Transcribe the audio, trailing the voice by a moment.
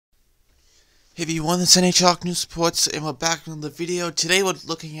Hey everyone, it's NHL News Sports, and we're back on the video. Today we're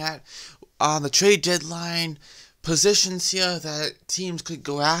looking at the trade deadline positions here that teams could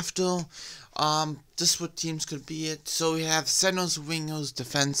go after. Just what teams could be it. So we have centers, wingers,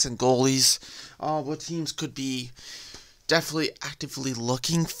 defense, and goalies. What teams could be definitely actively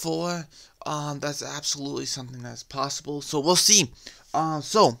looking for. That's absolutely something that's possible. So we'll see.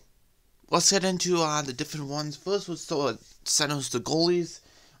 So let's get into the different ones. First, we'll start with centers to goalies.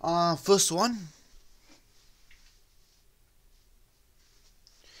 First one.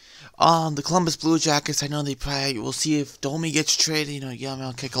 The Columbus Blue Jackets, I know they probably will see if Domi gets traded,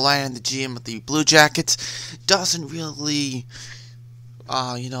 Yamil Kekalainen, the GM of the Blue Jackets, doesn't really,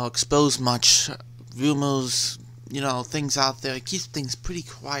 expose much rumors, things out there. It keeps things pretty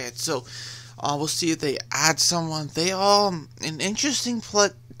quiet, so, we'll see if they add someone. They are an interesting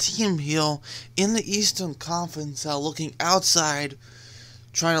team here in the Eastern Conference, looking outside,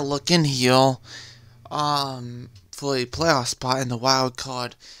 trying to look in here, for a playoff spot in the wild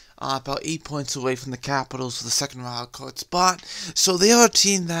card. About 8 points away from the Capitals for the second wild card spot. So they are a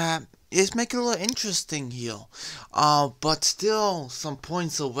team that is making it a little interesting here. But still some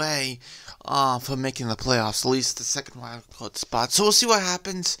points away from making the playoffs, at least the second wild card spot. So we'll see what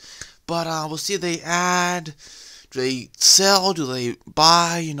happens. But we'll see if they add. Do they sell? Do they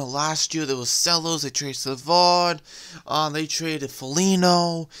buy? Last year there was sellers. They traded Savard. They traded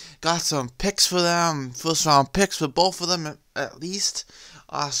Foligno. Got some picks for them. First round picks for both of them at least.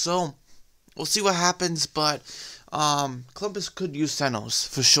 So we'll see what happens. But Columbus could use centers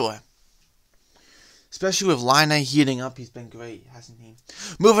for sure. Especially with Line heating up. He's been great, hasn't he?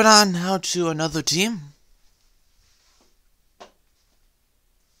 Moving on now to another team.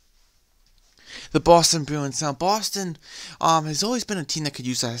 The Boston Bruins. Now, Boston has always been a team that could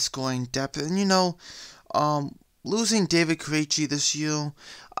use that scoring depth. And, losing David Krejci this year,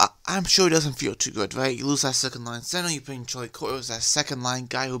 I'm sure he doesn't feel too good, right? You lose that second-line center, you bring Charlie Coyle as that second-line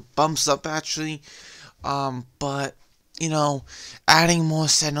guy who bumps up, actually. But, adding more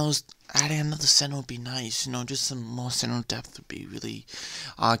centers, adding another center would be nice. Just some more center depth would be really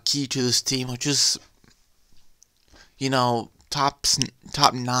key to this team, which is, top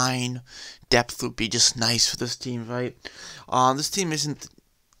 9 depth would be just nice for this team, right? This team isn't,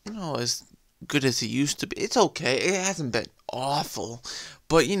 as good as it used to be. It's okay. It hasn't been awful,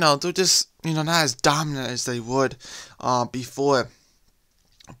 but they're just not as dominant as they would before.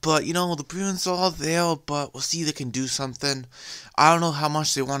 But the Bruins are there, but we'll see if they can do something. I don't know how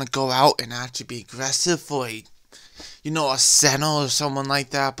much they want to go out and actually be aggressive for a center or someone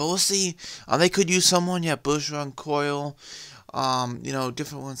like that, but we'll see. They could use someone, Bergeron, Coyle,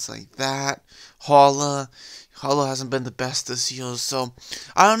 different ones like that. Haller hasn't been the best this year, so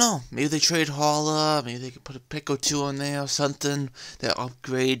I don't know. Maybe they trade Haller, maybe they could put a pick or two in there or something. They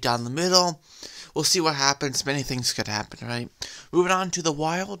upgrade down the middle. We'll see what happens. Many things could happen, right? Moving on to the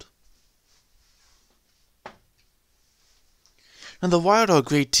Wild. Now, the Wild are a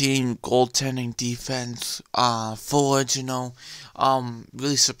great team, goaltending, defense, forwards,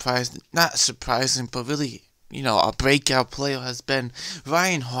 really surprising, not surprising, but really, a breakout player has been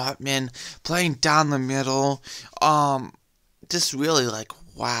Ryan Hartman, playing down the middle, just really,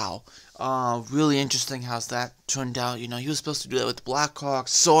 wow, really interesting how's that turned out. He was supposed to do that with the Blackhawks,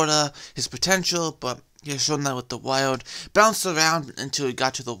 sorta, his potential, but he has shown that with the Wild, bounced around until he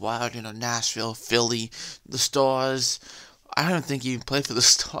got to the Wild, Nashville, Philly, the Stars. I don't think he even played for the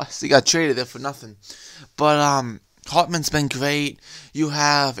Stars. He got traded there for nothing. But Hartman's been great. You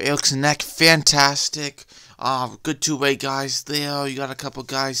have Eriksson Ek, fantastic. Good two-way guys there. You got a couple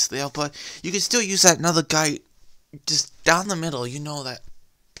guys there, but you can still use that another guy just down the middle. That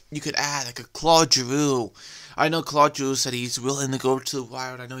you could add like a Claude Giroux. I know Claude Giroux said he's willing to go to the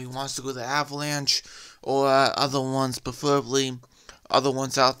Wild. I know he wants to go to the Avalanche or other ones, preferably. Other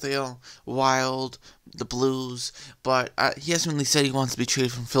ones out there, Wild, the Blues, but he hasn't really said he wants to be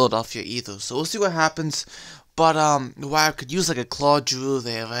traded from Philadelphia either, so we'll see what happens. But the Wild could use like a Claude Giroux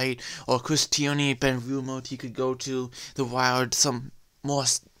there, right? Or Chris Tierney, been rumored he could go to the Wild, some more,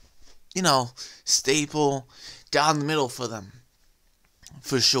 stable down the middle for them,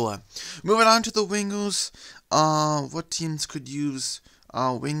 for sure. Moving on to the wingers, what teams could use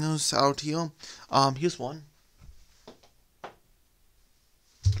wingers out here? Here's one.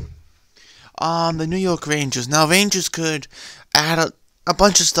 The New York Rangers. Now, Rangers could add a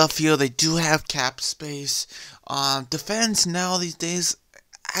bunch of stuff here. They do have cap space. Defense now these days,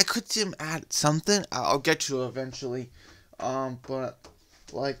 I could see them add something. I'll get to it eventually. But,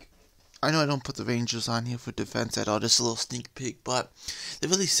 I know I don't put the Rangers on here for defense at all. Just a little sneak peek. But they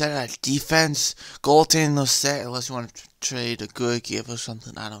really set at defense. Goaltending, they're set unless you want to trade a good give or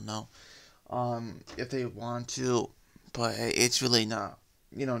something. I don't know. if they want to, but it's really not,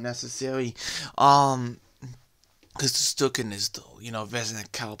 necessary. Um, because Stukin is the,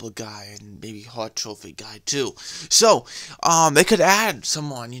 resident caliber guy and maybe Hart Trophy guy too. So, they could add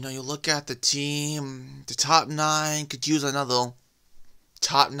someone. You look at the team, the top 9 could use another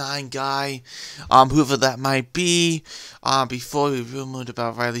top 9 guy, whoever that might be. Before we rumored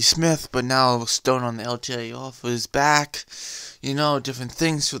about Riley Smith, but now Stone on the LTA offer is back. Different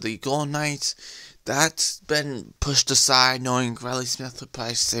things for the Golden Knights. That's been pushed aside, knowing Riley Smith would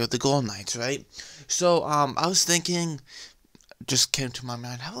probably stay with the Golden Knights, right? So, I was thinking, just came to my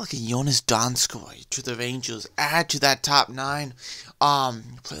mind, how about like a Jonas Donskoy to the Rangers, add to that top 9,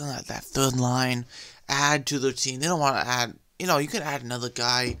 play on that third line, add to their team. They don't want to add, you can add another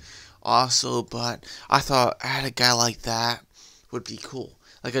guy also, but I thought add a guy like that would be cool.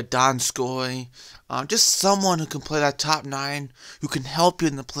 Like a Donskoy, just someone who can play that top 9, who can help you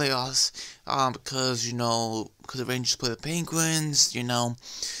in the playoffs, because the Rangers play the Penguins,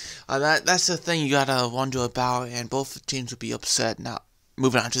 that's the thing you gotta wonder about, and both teams would be upset now,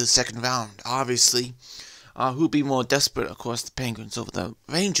 moving on to the second round, obviously. Who'd be more desperate, of course, the Penguins over the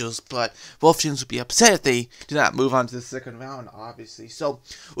Rangers, but both teams would be upset if they do not move on to the second round, obviously. So,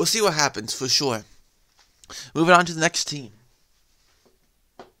 we'll see what happens, for sure. Moving on to the next team.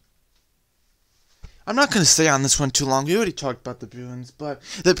 I'm not going to stay on this one too long. We already talked about the Bruins, but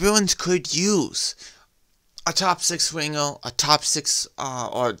the Bruins could use a top 6 winger, a top 6,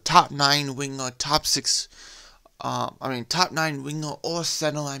 or top 9 winger, top 9 winger or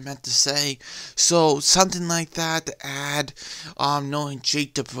center, I meant to say. So, something like that to add, knowing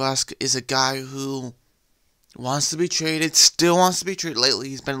Jake DeBrusk is a guy who wants to be traded, still wants to be traded lately.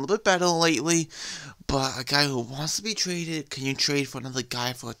 He's been a little bit better lately, but a guy who wants to be traded, can you trade for another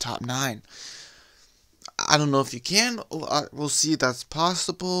guy for a top 9? I don't know if you can. We'll see if that's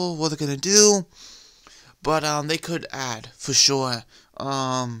possible, what they're going to do. But they could add, for sure.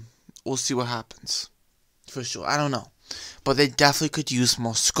 We'll see what happens. For sure. I don't know. But they definitely could use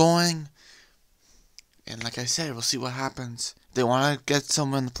more scoring. And like I said, we'll see what happens. They want to get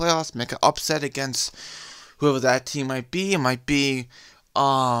someone in the playoffs, make an upset against whoever that team might be. It might be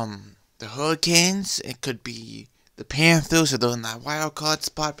the Hurricanes. It could be the Panthers, or they're in that wild card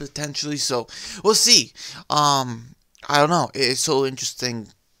spot potentially. So we'll see. I don't know. It's so interesting.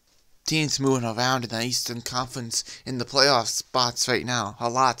 Teams moving around in the Eastern Conference in the playoff spots right now. A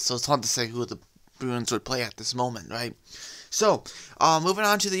lot. So it's hard to say who the Bruins would play at this moment, right? So, moving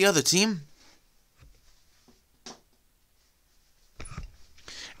on to the other team.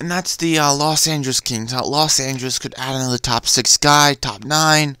 And that's the Los Angeles Kings. Los Angeles could add another top 6 guy, top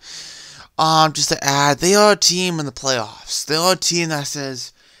 9. Just to add, they are a team in the playoffs. They are a team that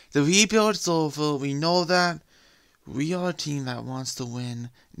says, the rebuild's over, we know that. We are a team that wants to win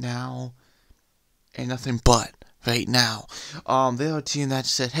now, and nothing but right now. They are a team that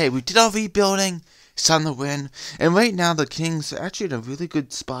said, hey, we did our rebuilding, it's time to win. And right now, the Kings are actually in a really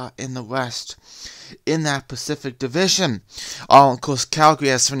good spot in the West, in that Pacific Division. Of course, Calgary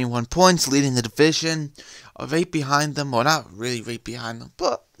has 71 points, leading the division. Right behind them, well, not really right behind them,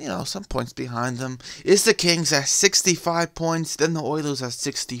 but, some points behind them, is the Kings at 65 points, then the Oilers at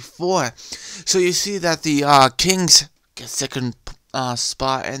 64. So you see that the Kings get second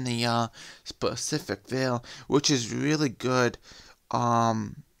spot in the Pacific there, which is really good,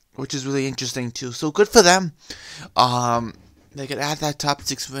 which is really interesting too. So good for them. They could add that top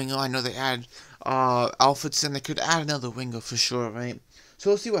 6 winger. I know they add Alfredson. They could add another winger for sure, right?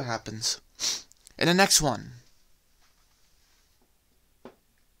 So we'll see what happens. And the next one.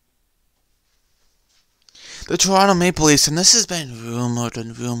 The Toronto Maple Leafs, and this has been rumored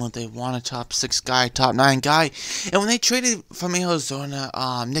and rumored, they want a top 6 guy, top 9 guy. And when they traded from Arizona,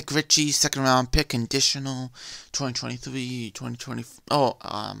 Nick Ritchie, second round pick, conditional, 2023, 2020,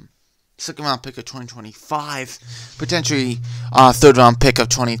 second round pick of 2025, potentially third round pick of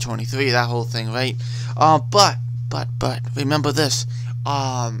 2023, that whole thing, right? But remember this,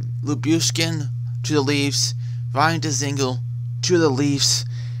 Lubuskin to the Leafs, Ryan Dzingel to the Leafs,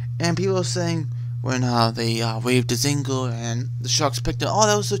 and people are saying when they waived Dzingel and the Sharks picked him, oh,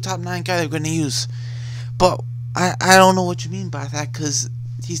 that was the top 9 guy they're going to use. But I don't know what you mean by that, because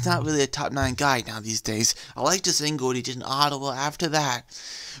he's not really a top 9 guy now these days. I like Dzingel, what he did in Ottawa. After that,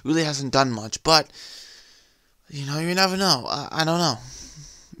 really hasn't done much. But, you never know. I don't know,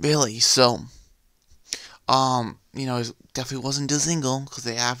 really. So, it definitely wasn't Dzingel, because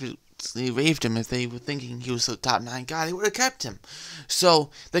they obviously waived him. If they were thinking he was a top 9 guy, they would have kept him.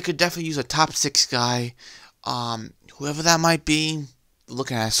 So they could definitely use a top 6 guy, whoever that might be.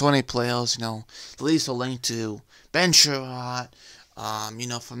 Looking at so many players, the Leafs are linked to Ben Sherratt,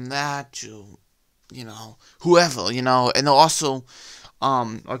 From that to, whoever, and also,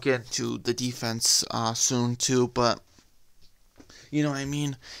 I'll get to the defense, soon too, but, you know what I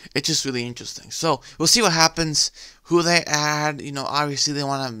mean? It's just really interesting. So, we'll see what happens, who they add, obviously they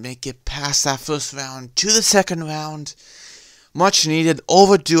want to make it past that first round to the second round. Much needed,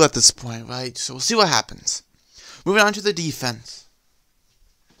 overdue at this point, right? So, we'll see what happens. Moving on to the defense.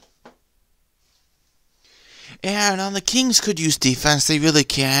 And the Kings could use defense. They really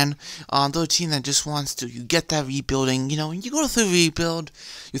can. They're a team that just wants to get that rebuilding. When you go through rebuild,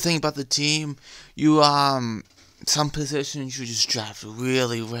 you think about the team. Some positions you just draft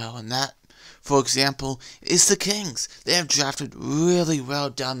really well. And that, for example, is the Kings. They have drafted really well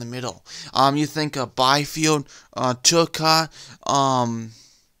down the middle. You think of Byfield, Turcotte,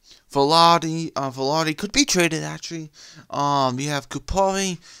 Velarde could be traded, actually. You have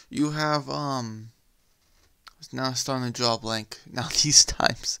Kupari. You have, now I'm starting to draw a blank now these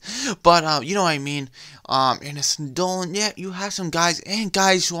times. But, you know what I mean. Anderson, Dolan, yeah, you have some guys and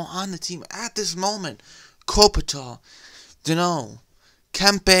guys who are on the team at this moment. Kopitar,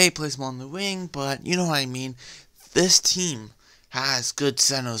 Kempe plays more on the wing, but you know what I mean. This team has good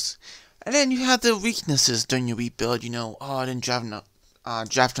centers. And then you have the weaknesses during your rebuild. I didn't draft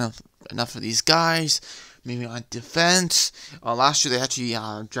enough of these guys. Maybe on defense. Last year they actually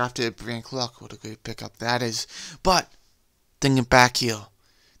drafted Brian Clark. What a great pickup that is. But, thinking back here,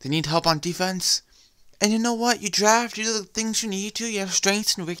 they need help on defense. And you know what? You draft, you do the things you need to. You have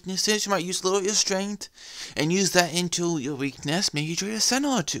strengths and weaknesses. You might use a little of your strength and use that into your weakness. Maybe you trade a center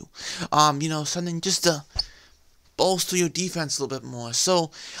or two. Something just to bolster your defense a little bit more.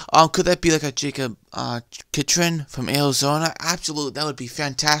 So, could that be like a Jacob Kitchen from Arizona? Absolutely, that would be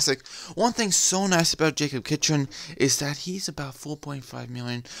fantastic. One thing so nice about Jacob Kitchen is that he's about $4.5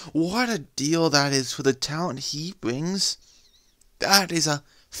 million. What a deal that is for the talent he brings. That is a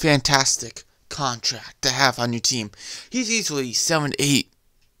fantastic contract to have on your team. He's easily $7-8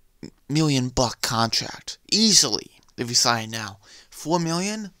 million contract. Easily, if you sign now. $4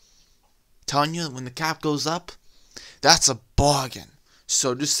 million? Telling you, when the cap goes up, that's a bargain.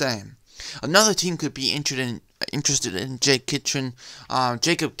 So just saying. Another team could be interested in Jacob Kitchen,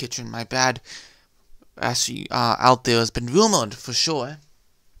 my bad. Actually, out there has been rumored for sure.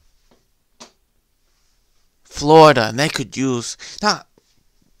 Florida, and they could use, not,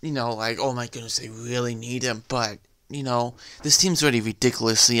 oh my goodness, they really need him, but, this team's already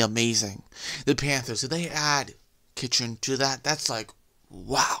ridiculously amazing. The Panthers, if they add Kitchen to that, that's like,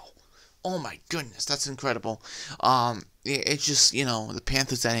 wow. Oh my goodness, that's incredible. It's just, the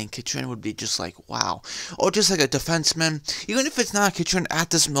Panthers adding Kitchen would be just like, wow. Or just like a defenseman, even if it's not Kitchen at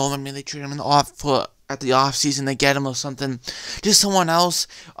this moment, maybe they trade him at the off season, they get him or something. Just someone else,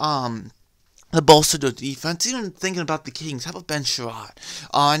 the bolster the defense. Even thinking about the Kings, how about Ben Sherratt?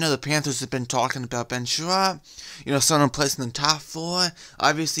 I know the Panthers have been talking about Ben Sherratt. Someone plays in the top four.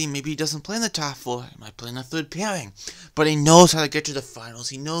 Obviously, maybe he doesn't play in the top four. He might play in the third pairing. But he knows how to get to the finals.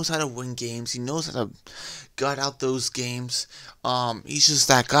 He knows how to win games. He knows how to gut out those games. He's just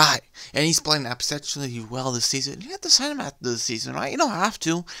that guy. And he's playing exceptionally well this season. You have to sign him after the season, right? You don't have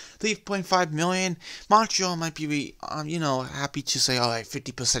to. $3.5 million. Montreal might be, happy to say, all right,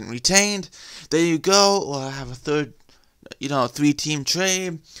 50% retained. There you go. Or have a third, 3-team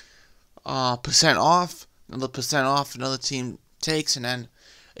trade. Percent off. Another percent off. Another team takes, and then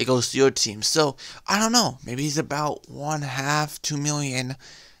it goes to your team. So, I don't know. Maybe he's about $2 million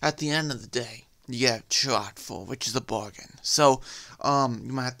at the end of the day. You get Sherratt for, which is a bargain. So,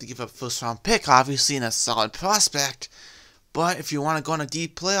 you might have to give up a first-round pick, obviously, and a solid prospect. But if you want to go on a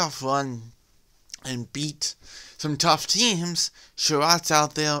deep playoff run and beat some tough teams, Sherratt's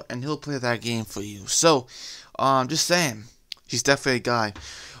out there, and he'll play that game for you. So, just saying, he's definitely a guy.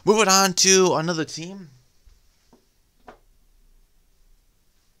 Moving on to another team.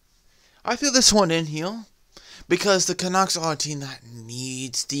 I threw this one in here because the Canucks are a team that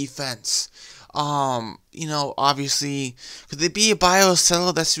needs defense. Obviously, could they be a buy or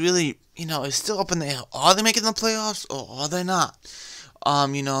seller that's really, is still up in the air? Are they making the playoffs or are they not? They're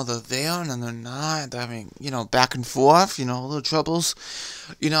there and then they're not. They're having, back and forth, little troubles.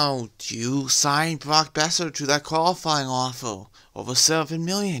 Do you sign Brock Besser to that qualifying offer over $7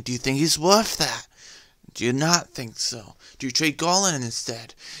 million? Do you think he's worth that? Do you not think so? Do you trade Garland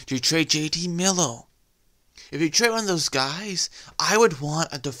instead? Do you trade J.T. Miller? If you trade one of those guys, I would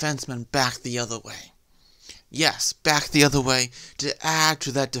want a defenseman back the other way. Yes, back the other way to add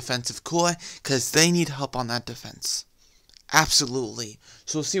to that defensive core because they need help on that defense. Absolutely.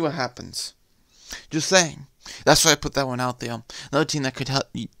 So we'll see what happens. Just saying. That's why I put that one out there. Another team that could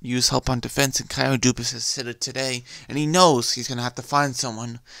use help on defense, and Kyle Dubas has said it today, and he knows he's going to have to find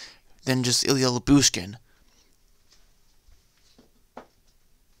someone than just Ilya Lyubushkin.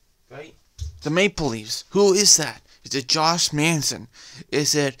 Right? The Maple Leafs. Who is that? Is it Josh Manson?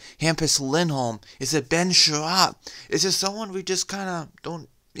 Is it Hampus Lindholm? Is it Ben Sherratt? Is it someone we just kind of don't,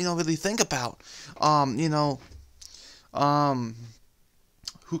 really think about?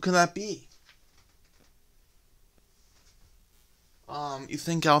 Who can that be? You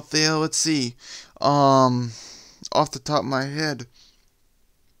think out there, let's see. Off the top of my head,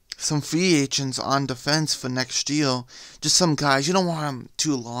 some free agents on defense for next year. Just some guys. You don't want them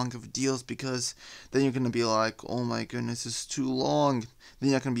too long of deals because then you're going to be like, oh my goodness, it's too long. Then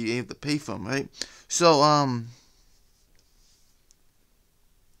you're not going to be able to pay for them, right? So,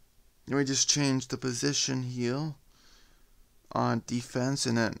 let me just change the position here on defense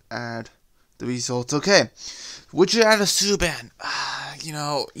and then add the results. Okay. Would you add a Subban?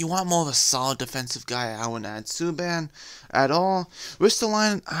 You want more of a solid defensive guy. I wouldn't add Subban at all.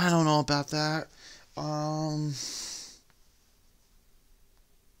 Ristolainen, I don't know about that.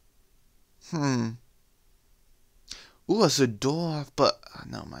 Ooh, a Zadorov, but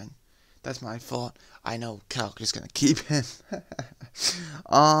no, mind. That's my fault. I know Calgary's gonna keep him.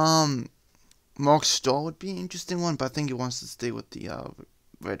 Mark Stahl would be an interesting one, but I think he wants to stay with the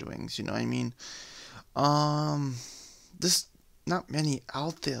Red Wings. You know what I mean? There's not many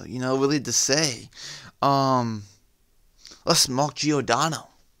out there, really to say. Let's Mark Giordano.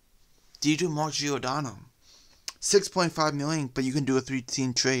 Do you do Mark Giordano? $6.5 million, but you can do a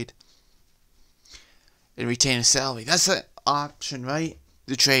 3-team trade and retain a salary. That's an option, right?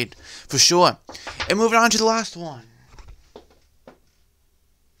 The trade, for sure. And moving on to the last one.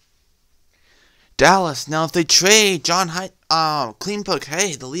 Dallas. Now, if they trade John Klingberg,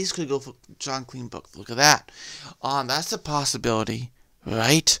 hey, the Leafs could go for John Klingberg. Look at that. That's a possibility,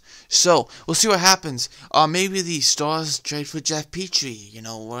 right? So, we'll see what happens. Maybe the Stars trade for Jeff Petrie.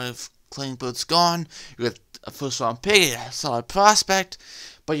 What if Klingberg's gone? You got a first-round pick, a solid prospect,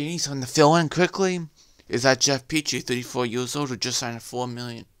 but you need someone to fill in quickly. Is that Jeff Petrie, 34 years old, who just signed a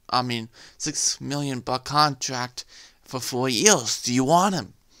 $6 million contract for 4 years? Do you want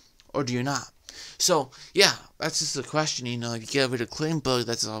him, or do you not? So, yeah, that's just the question, If you get rid of Klingberg,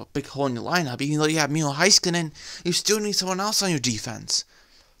 that's a big hole in your lineup. Even though you have Miro Heiskanen, you still need someone else on your defense.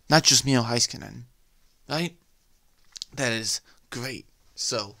 Not just Miro Heiskanen. Right? That is great.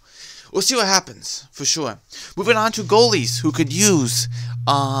 So, we'll see what happens, for sure. Moving on to goalies who could use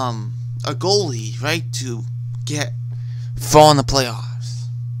a goalie, right, to get far in the playoffs.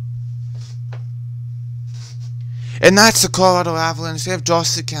 And that's the Colorado Avalanche. They have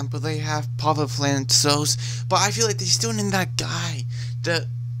Josh Kemper, they have Pavel Francouz, but I feel like they still need that guy that,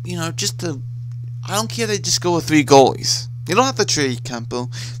 I don't care, they just go with 3 goalies. You don't have to trade Kemper.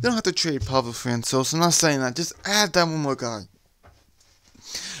 You don't have to trade Pavel Francouz. I'm not saying that. Just add that one more guy.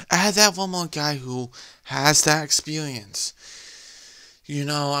 Add that one more guy who has that experience.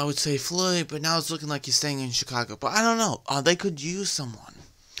 I would say Floyd, but now it's looking like he's staying in Chicago. But I don't know. They could use someone.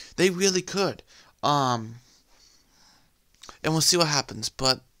 They really could. And we'll see what happens.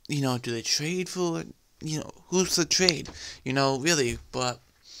 But, do they trade for it? Who's the trade? Really. But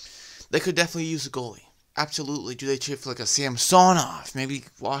they could definitely use a goalie. Absolutely. Do they trade for, like, a Samsonov? Maybe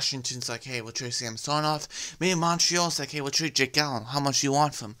Washington's like, hey, we'll trade Samsonov. Maybe Montreal's like, hey, we'll trade Jake Allen. How much do you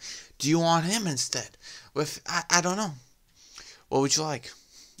want from him? Do you want him instead? I don't know. What would you like?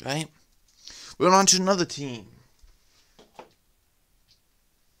 Right? We're on to another team.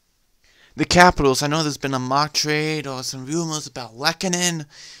 The Capitals. I know there's been a mock trade or some rumors about Lehkonen,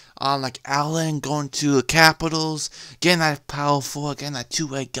 like Allen going to the Capitals, getting that power forward, getting that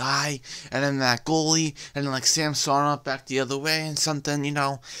two-way guy, and then that goalie, and then like Samsonov back the other way and something,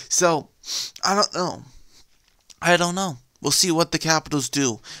 So, I don't know. We'll see what the Capitals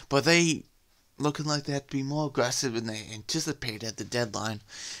do. But they looking like they have to be more aggressive than they anticipated at the deadline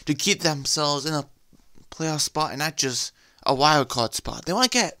to keep themselves in a playoff spot and not just a wild card spot. They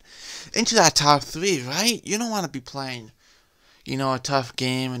want to get into that top 3, right? You don't want to be playing, a tough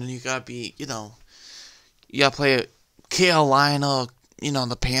game and then you gotta be, you gotta play Carolina,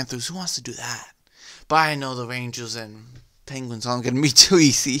 the Panthers. Who wants to do that? But I know the Rangers and Penguins aren't gonna be too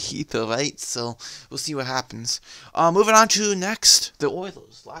easy either, right? So we'll see what happens. Moving on to next, the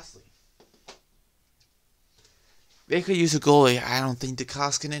Oilers. Lastly, they could use a goalie. I don't think the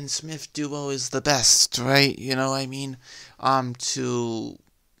Koskinen and Smith duo is the best, right? You know what I mean?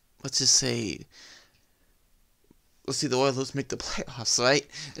 Let's just say, let's see the Oilers make the playoffs, right?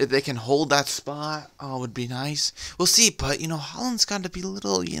 If they can hold that spot, it would be nice. We'll see, but, Holland's got to be a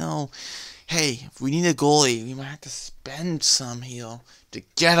little, hey, if we need a goalie, we might have to spend some here to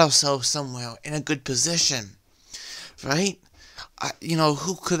get ourselves somewhere in a good position, right?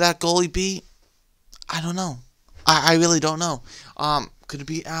 Who could that goalie be? I don't know. I really don't know. Could it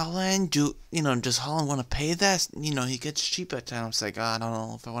be Allen? Does Holland want to pay that? He gets cheap at times. Like, I don't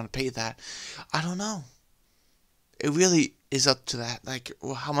know if I want to pay that. I don't know. It really is up to that. Like,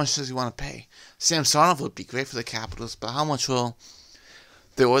 well, how much does he want to pay? Sam Sarnoff would be great for the Capitals, but how much will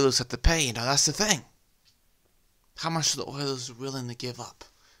the Oilers have to pay? That's the thing. How much are the Oilers willing to give up?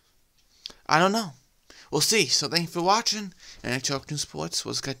 I don't know. We'll see. So thank you for watching. NHL Cartoon Sports.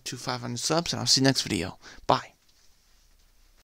 Let's get to 500 subs, and I'll see you next video. Bye.